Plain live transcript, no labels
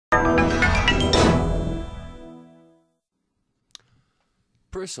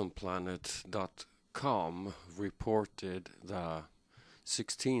PrisonPlanet.com reported the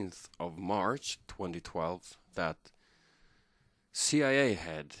 16th of March 2012 that CIA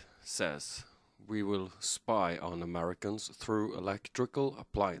head says we will spy on Americans through electrical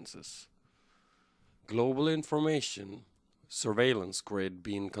appliances. Global information surveillance grid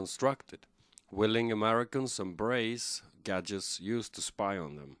being constructed, willing Americans embrace gadgets used to spy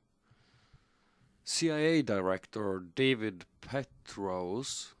on them. CIA Director David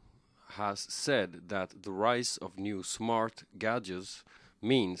Petraeus has said that the rise of new smart gadgets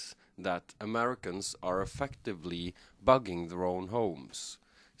means that Americans are effectively bugging their own homes,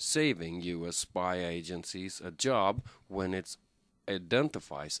 saving US spy agencies a job when it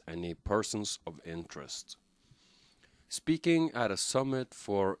identifies any persons of interest. Speaking at a summit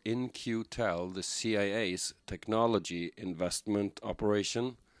for In-Q-Tel, the CIA's technology investment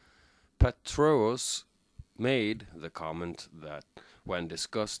operation, Petraeus made the comment that when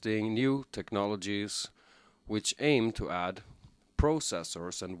discussing new technologies which aim to add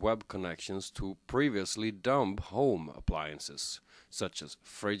processors and web connections to previously dumb home appliances, such as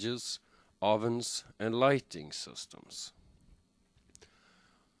fridges, ovens, and lighting systems.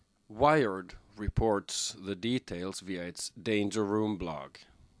 Wired reports the details via its Danger Room blog.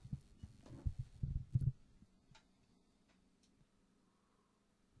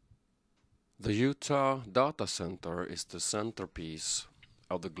 The Utah data center is the centerpiece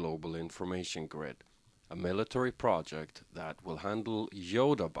of the global information grid, a military project that will handle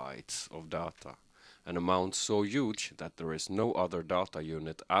yottabytes of data, an amount so huge that there is no other data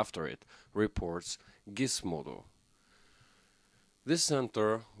unit after it, reports Gizmodo. This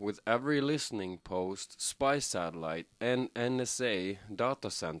center, with every listening post, spy satellite, and NSA data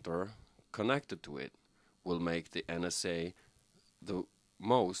center connected to it, will make the NSA the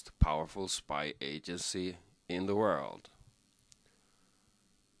most powerful spy agency in the world.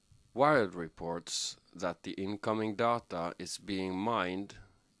 Wired reports that the incoming data is being mined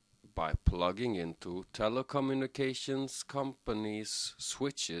by plugging into telecommunications companies'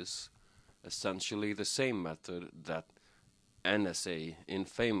 switches, essentially the same method that NSA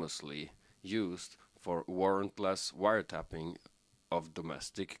infamously used for warrantless wiretapping of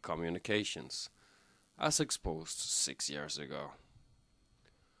domestic communications, as exposed 6 years ago.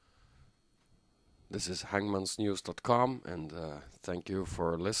 This is hangmansnews.com, and thank you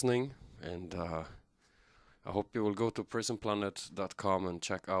for listening, and I hope you will go to prisonplanet.com and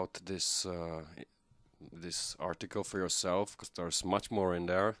check out this article for yourself, because there's much more in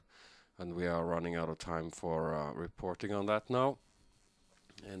there, and we are running out of time for reporting on that now.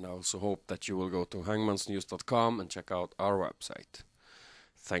 And I also hope that you will go to hangmansnews.com and check out our website.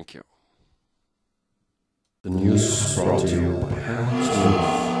 Thank you. The news is brought to you by Hangman's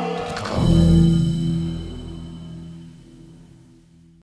News.